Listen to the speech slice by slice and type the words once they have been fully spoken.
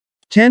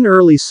10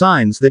 early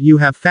signs that you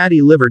have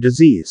fatty liver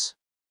disease.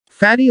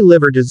 Fatty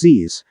liver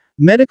disease,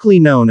 medically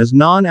known as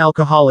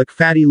non-alcoholic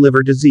fatty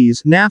liver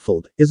disease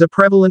 (NAFLD), is a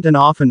prevalent and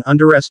often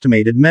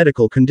underestimated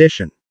medical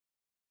condition.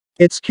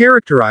 It's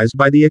characterized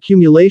by the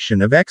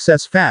accumulation of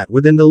excess fat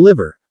within the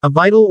liver, a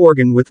vital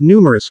organ with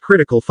numerous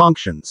critical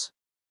functions.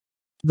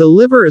 The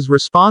liver is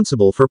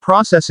responsible for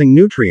processing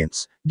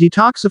nutrients,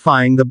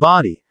 detoxifying the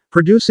body,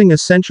 producing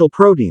essential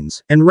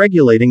proteins, and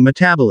regulating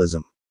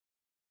metabolism.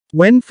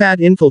 When fat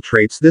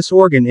infiltrates this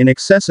organ in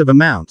excessive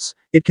amounts,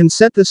 it can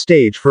set the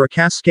stage for a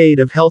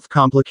cascade of health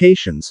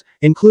complications,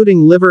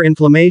 including liver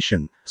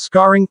inflammation,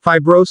 scarring,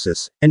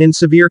 fibrosis, and in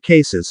severe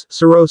cases,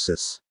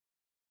 cirrhosis.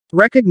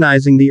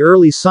 Recognizing the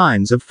early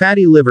signs of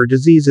fatty liver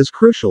disease is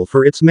crucial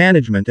for its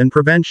management and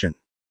prevention.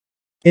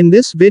 In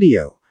this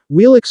video,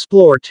 we'll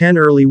explore 10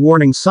 early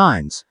warning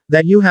signs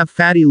that you have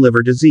fatty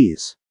liver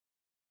disease.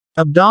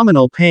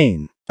 Abdominal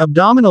pain.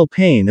 Abdominal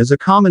pain is a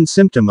common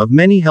symptom of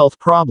many health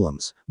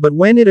problems, but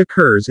when it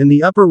occurs in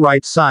the upper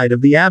right side of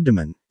the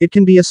abdomen, it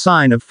can be a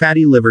sign of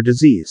fatty liver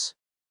disease.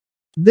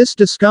 This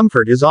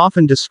discomfort is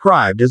often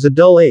described as a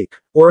dull ache,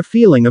 or a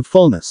feeling of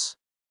fullness.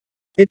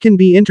 It can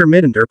be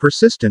intermittent or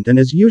persistent and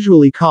is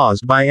usually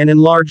caused by an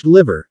enlarged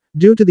liver,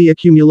 due to the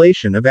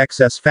accumulation of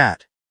excess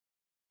fat.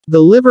 The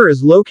liver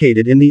is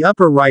located in the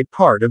upper right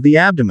part of the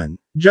abdomen,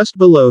 just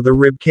below the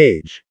rib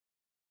cage.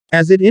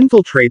 As it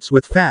infiltrates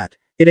with fat,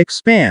 it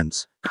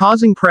expands,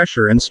 causing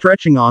pressure and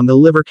stretching on the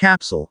liver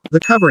capsule, the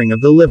covering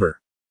of the liver.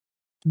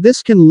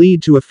 This can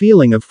lead to a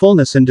feeling of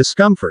fullness and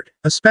discomfort,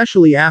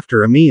 especially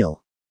after a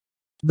meal.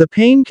 The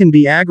pain can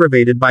be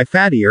aggravated by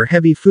fatty or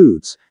heavy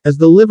foods, as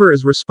the liver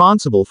is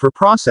responsible for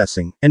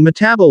processing and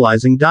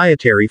metabolizing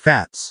dietary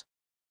fats.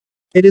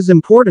 It is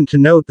important to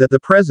note that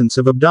the presence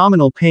of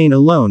abdominal pain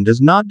alone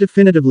does not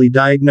definitively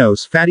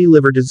diagnose fatty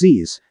liver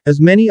disease, as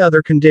many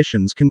other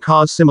conditions can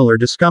cause similar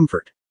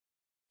discomfort.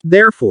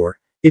 Therefore,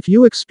 if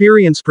you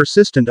experience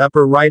persistent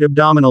upper right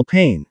abdominal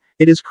pain,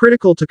 it is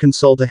critical to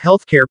consult a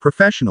healthcare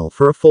professional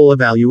for a full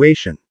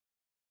evaluation.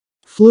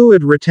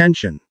 Fluid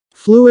retention.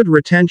 Fluid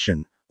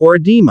retention, or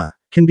edema,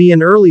 can be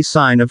an early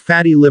sign of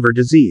fatty liver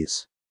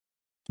disease.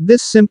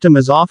 This symptom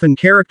is often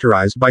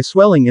characterized by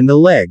swelling in the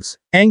legs,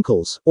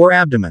 ankles, or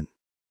abdomen.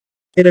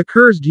 It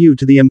occurs due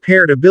to the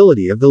impaired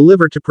ability of the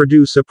liver to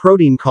produce a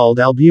protein called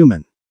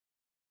albumin.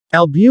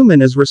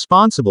 Albumin is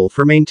responsible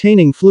for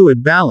maintaining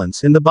fluid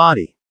balance in the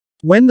body.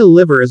 When the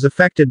liver is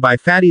affected by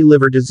fatty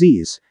liver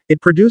disease,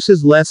 it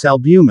produces less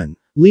albumin,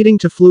 leading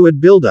to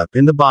fluid buildup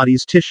in the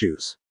body's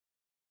tissues.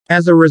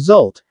 As a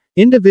result,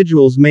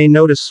 individuals may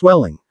notice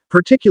swelling,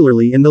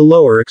 particularly in the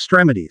lower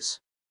extremities.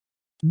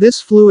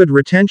 This fluid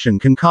retention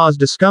can cause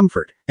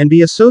discomfort, and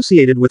be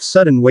associated with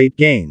sudden weight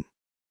gain.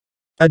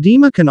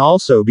 Edema can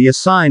also be a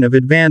sign of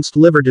advanced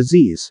liver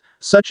disease,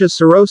 such as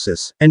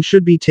cirrhosis, and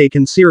should be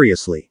taken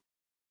seriously.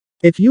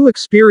 If you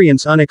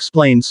experience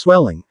unexplained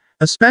swelling,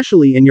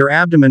 especially in your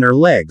abdomen or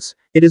legs,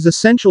 it is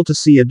essential to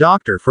see a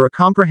doctor for a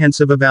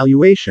comprehensive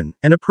evaluation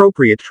and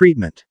appropriate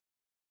treatment.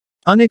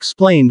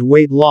 Unexplained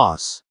weight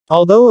loss.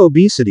 Although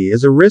obesity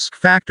is a risk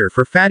factor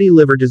for fatty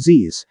liver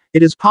disease,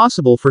 it is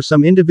possible for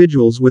some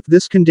individuals with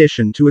this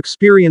condition to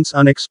experience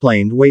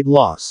unexplained weight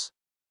loss.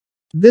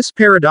 This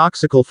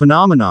paradoxical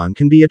phenomenon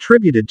can be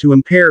attributed to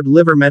impaired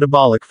liver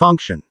metabolic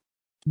function.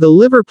 The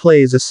liver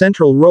plays a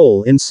central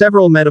role in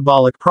several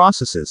metabolic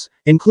processes,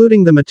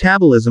 including the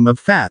metabolism of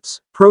fats,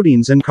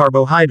 proteins, and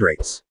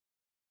carbohydrates.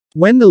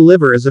 When the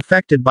liver is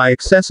affected by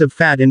excessive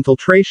fat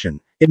infiltration,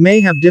 it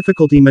may have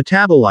difficulty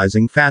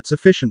metabolizing fats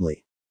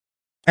efficiently.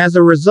 As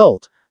a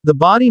result, the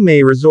body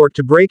may resort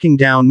to breaking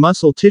down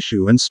muscle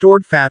tissue and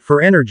stored fat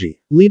for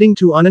energy, leading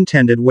to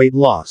unintended weight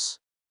loss.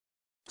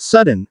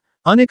 Sudden,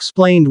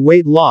 unexplained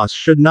weight loss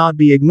should not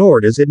be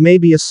ignored, as it may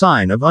be a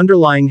sign of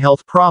underlying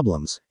health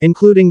problems,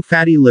 including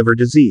fatty liver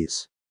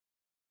disease.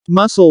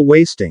 Muscle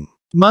wasting.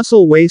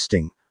 Muscle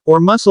wasting, or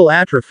muscle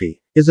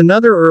atrophy, is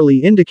another early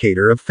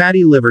indicator of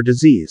fatty liver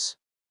disease.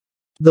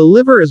 The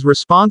liver is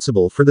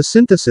responsible for the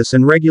synthesis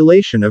and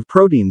regulation of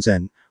proteins,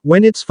 and,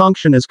 when its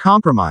function is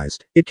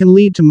compromised, it can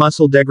lead to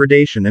muscle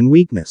degradation and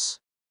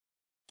weakness.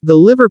 The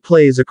liver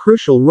plays a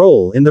crucial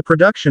role in the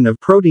production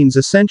of proteins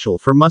essential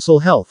for muscle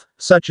health,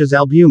 such as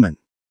albumin.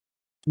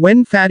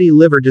 When fatty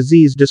liver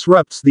disease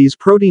disrupts these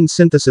protein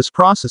synthesis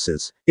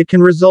processes, it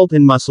can result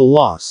in muscle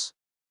loss.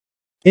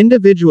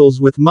 Individuals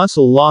with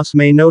muscle loss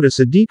may notice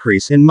a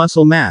decrease in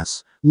muscle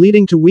mass,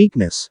 leading to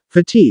weakness,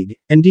 fatigue,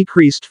 and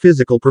decreased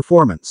physical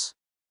performance.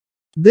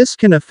 This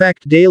can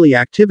affect daily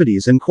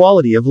activities and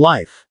quality of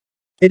life.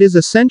 It is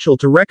essential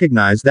to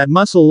recognize that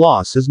muscle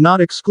loss is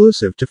not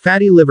exclusive to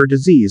fatty liver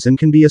disease and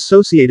can be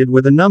associated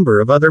with a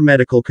number of other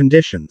medical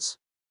conditions.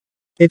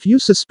 If you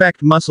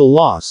suspect muscle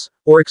loss,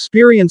 or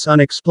experience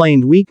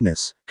unexplained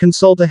weakness,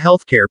 consult a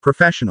healthcare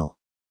professional.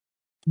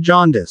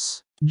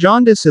 Jaundice.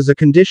 Jaundice is a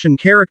condition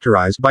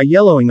characterized by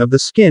yellowing of the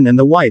skin and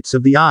the whites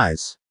of the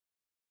eyes.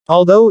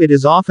 Although it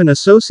is often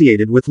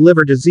associated with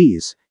liver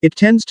disease, it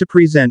tends to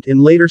present in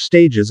later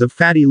stages of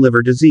fatty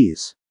liver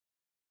disease.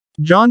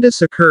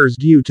 Jaundice occurs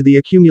due to the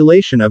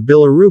accumulation of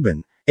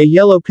bilirubin, a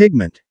yellow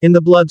pigment, in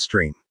the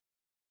bloodstream.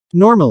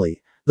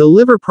 Normally, the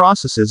liver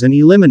processes and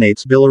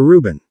eliminates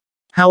bilirubin.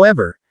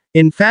 However,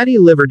 in fatty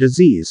liver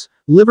disease,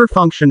 liver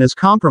function is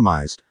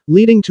compromised,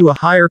 leading to a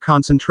higher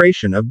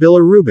concentration of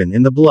bilirubin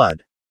in the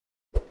blood.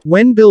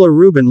 When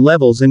bilirubin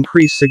levels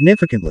increase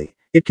significantly,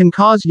 it can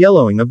cause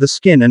yellowing of the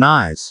skin and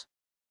eyes.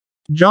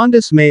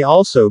 Jaundice may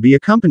also be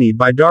accompanied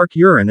by dark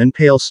urine and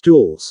pale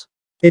stools.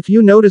 If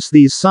you notice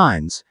these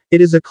signs,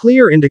 it is a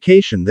clear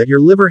indication that your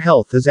liver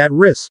health is at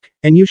risk,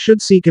 and you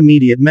should seek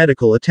immediate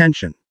medical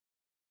attention.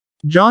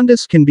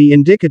 Jaundice can be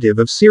indicative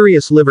of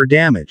serious liver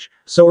damage,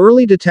 so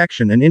early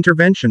detection and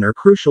intervention are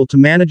crucial to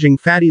managing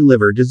fatty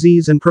liver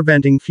disease and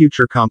preventing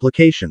future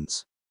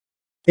complications.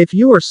 If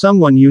you or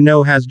someone you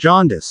know has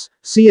jaundice,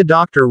 see a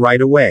doctor right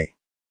away.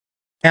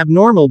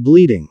 Abnormal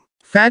bleeding.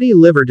 Fatty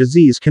liver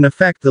disease can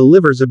affect the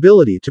liver's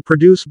ability to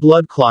produce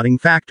blood clotting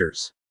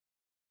factors.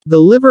 The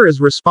liver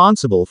is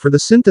responsible for the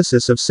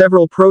synthesis of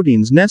several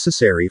proteins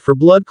necessary for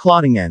blood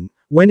clotting, and,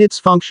 when its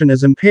function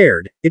is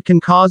impaired, it can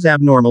cause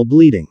abnormal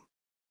bleeding.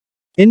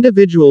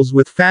 Individuals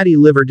with fatty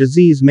liver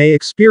disease may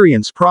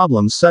experience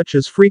problems such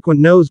as frequent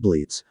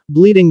nosebleeds,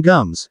 bleeding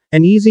gums,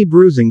 and easy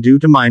bruising due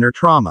to minor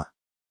trauma.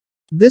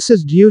 This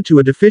is due to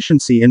a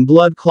deficiency in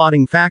blood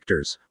clotting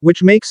factors,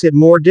 which makes it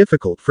more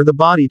difficult for the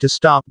body to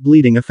stop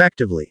bleeding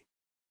effectively.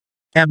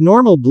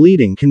 Abnormal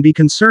bleeding can be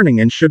concerning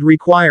and should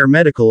require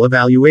medical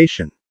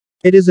evaluation.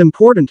 It is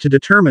important to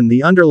determine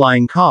the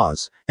underlying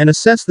cause, and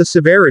assess the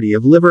severity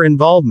of liver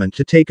involvement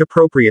to take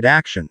appropriate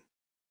action.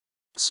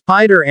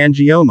 Spider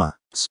angioma.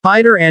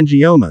 Spider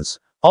angiomas,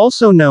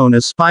 also known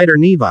as spider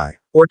nevi,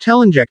 or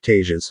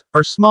telangiectasias,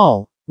 are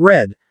small,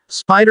 red,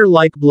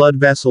 spider-like blood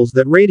vessels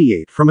that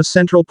radiate from a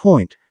central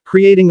point,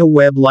 creating a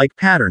web-like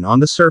pattern on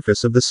the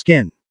surface of the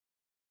skin.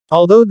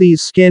 Although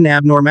these skin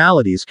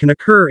abnormalities can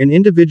occur in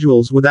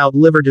individuals without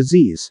liver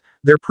disease,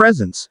 their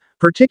presence,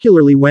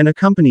 particularly when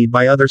accompanied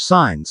by other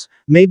signs,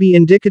 may be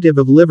indicative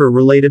of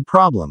liver-related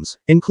problems,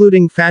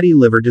 including fatty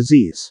liver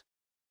disease.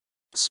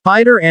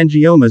 Spider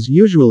angiomas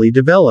usually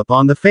develop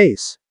on the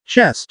face,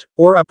 chest,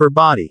 or upper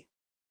body.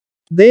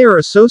 They are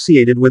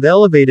associated with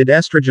elevated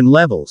estrogen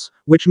levels,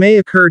 which may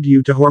occur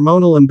due to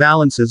hormonal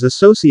imbalances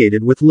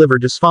associated with liver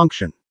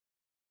dysfunction.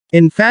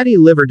 In fatty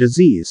liver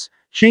disease,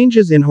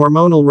 changes in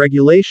hormonal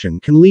regulation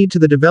can lead to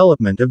the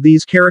development of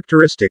these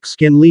characteristic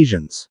skin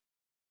lesions.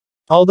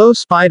 Although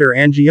spider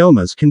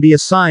angiomas can be a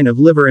sign of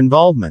liver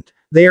involvement,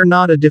 they are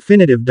not a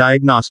definitive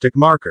diagnostic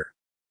marker.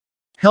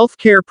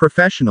 Healthcare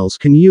professionals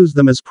can use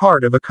them as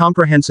part of a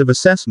comprehensive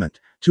assessment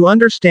to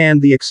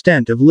understand the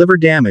extent of liver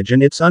damage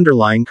and its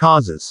underlying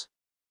causes.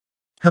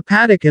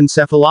 Hepatic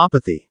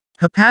encephalopathy.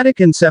 Hepatic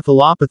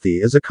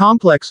encephalopathy is a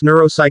complex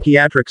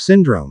neuropsychiatric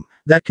syndrome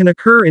that can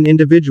occur in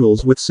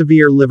individuals with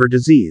severe liver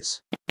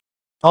disease.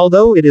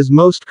 Although it is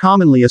most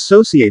commonly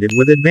associated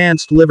with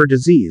advanced liver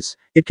disease,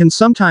 it can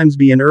sometimes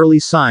be an early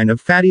sign of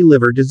fatty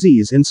liver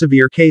disease in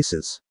severe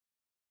cases.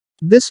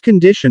 This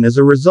condition is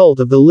a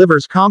result of the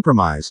liver's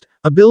compromised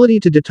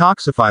ability to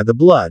detoxify the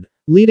blood,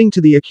 leading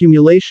to the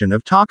accumulation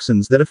of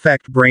toxins that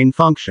affect brain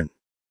function.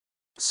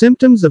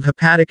 Symptoms of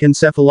hepatic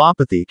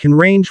encephalopathy can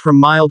range from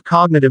mild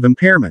cognitive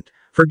impairment,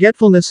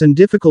 forgetfulness and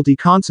difficulty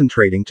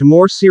concentrating to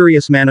more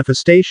serious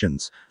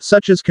manifestations,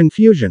 such as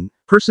confusion,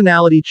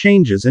 personality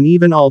changes and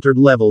even altered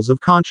levels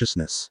of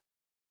consciousness.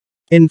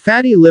 In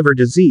fatty liver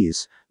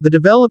disease, the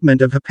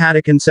development of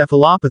hepatic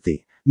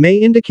encephalopathy may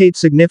indicate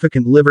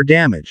significant liver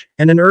damage,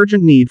 and an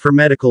urgent need for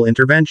medical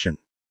intervention.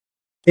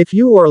 If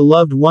you or a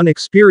loved one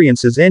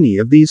experiences any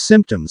of these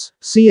symptoms,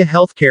 see a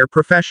healthcare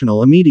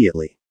professional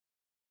immediately.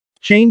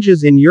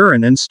 Changes in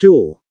urine and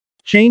stool.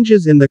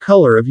 Changes in the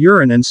color of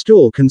urine and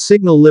stool can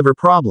signal liver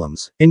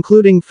problems,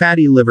 including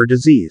fatty liver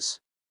disease.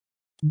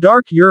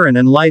 Dark urine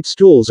and light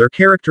stools are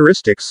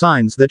characteristic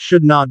signs that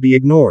should not be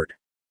ignored.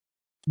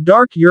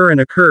 Dark urine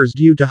occurs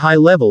due to high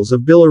levels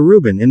of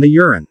bilirubin in the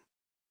urine.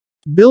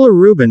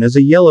 Bilirubin is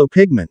a yellow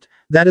pigment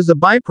that is a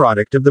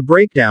byproduct of the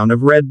breakdown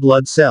of red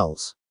blood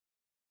cells.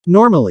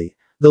 Normally,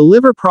 the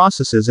liver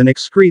processes and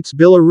excretes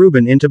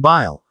bilirubin into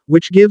bile,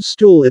 which gives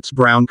stool its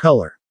brown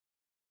color.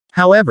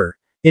 However,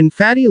 in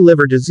fatty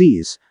liver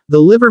disease, the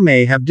liver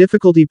may have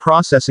difficulty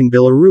processing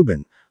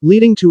bilirubin,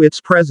 leading to its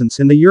presence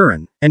in the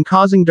urine, and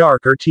causing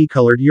dark or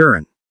tea-colored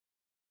urine.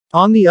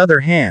 On the other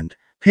hand,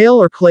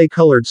 pale or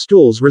clay-colored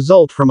stools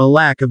result from a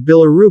lack of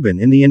bilirubin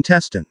in the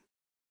intestine.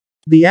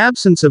 The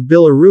absence of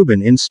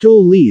bilirubin in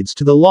stool leads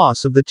to the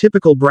loss of the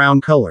typical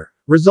brown color,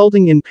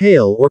 resulting in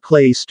pale or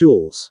clayey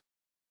stools.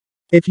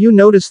 If you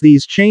notice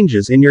these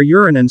changes in your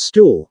urine and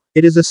stool,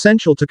 it is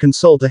essential to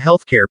consult a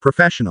healthcare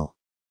professional.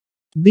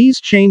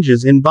 These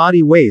changes in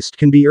body waste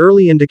can be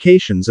early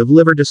indications of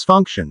liver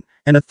dysfunction,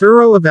 and a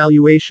thorough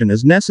evaluation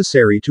is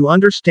necessary to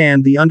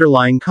understand the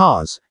underlying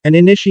cause and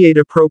initiate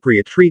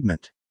appropriate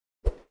treatment.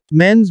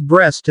 Men's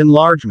breast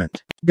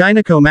enlargement.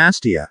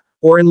 Gynecomastia,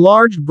 or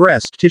enlarged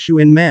breast tissue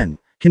in men,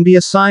 can be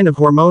a sign of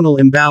hormonal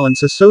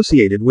imbalance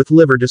associated with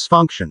liver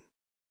dysfunction.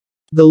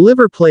 The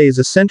liver plays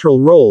a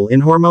central role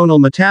in hormonal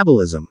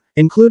metabolism,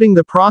 including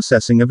the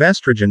processing of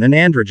estrogen and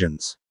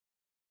androgens.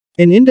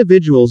 In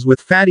individuals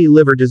with fatty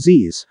liver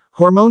disease,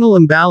 hormonal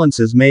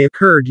imbalances may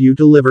occur due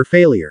to liver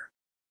failure.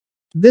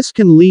 This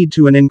can lead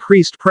to an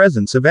increased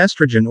presence of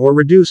estrogen or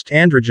reduced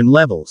androgen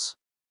levels.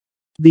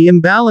 The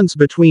imbalance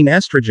between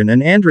estrogen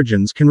and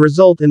androgens can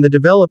result in the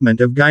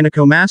development of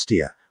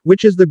gynecomastia,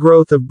 which is the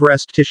growth of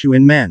breast tissue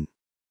in men.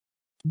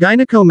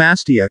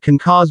 Gynecomastia can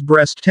cause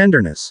breast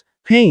tenderness,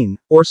 pain,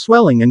 or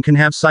swelling and can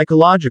have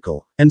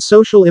psychological and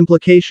social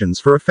implications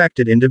for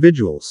affected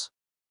individuals.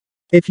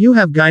 If you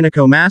have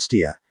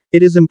gynecomastia,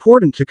 it is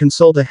important to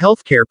consult a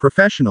healthcare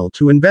professional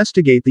to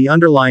investigate the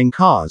underlying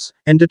cause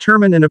and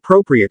determine an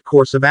appropriate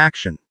course of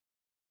action.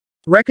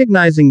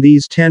 Recognizing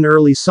these 10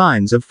 early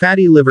signs of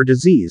fatty liver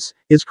disease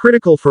is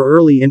critical for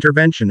early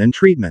intervention and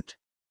treatment.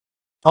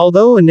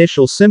 Although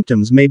initial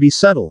symptoms may be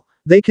subtle,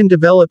 they can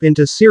develop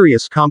into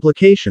serious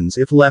complications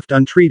if left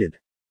untreated.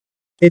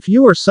 If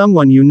you or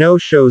someone you know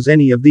shows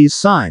any of these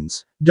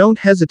signs, don't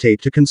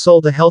hesitate to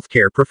consult a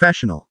healthcare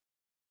professional.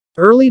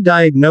 Early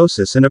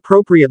diagnosis and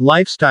appropriate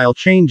lifestyle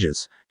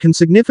changes can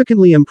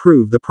significantly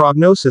improve the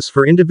prognosis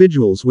for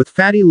individuals with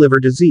fatty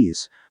liver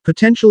disease,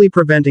 potentially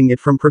preventing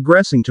it from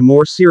progressing to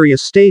more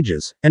serious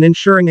stages and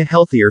ensuring a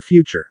healthier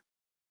future.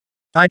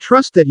 I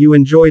trust that you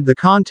enjoyed the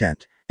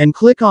content, and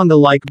click on the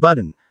like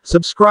button,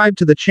 subscribe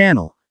to the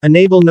channel,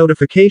 enable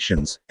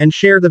notifications, and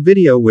share the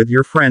video with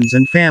your friends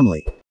and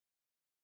family.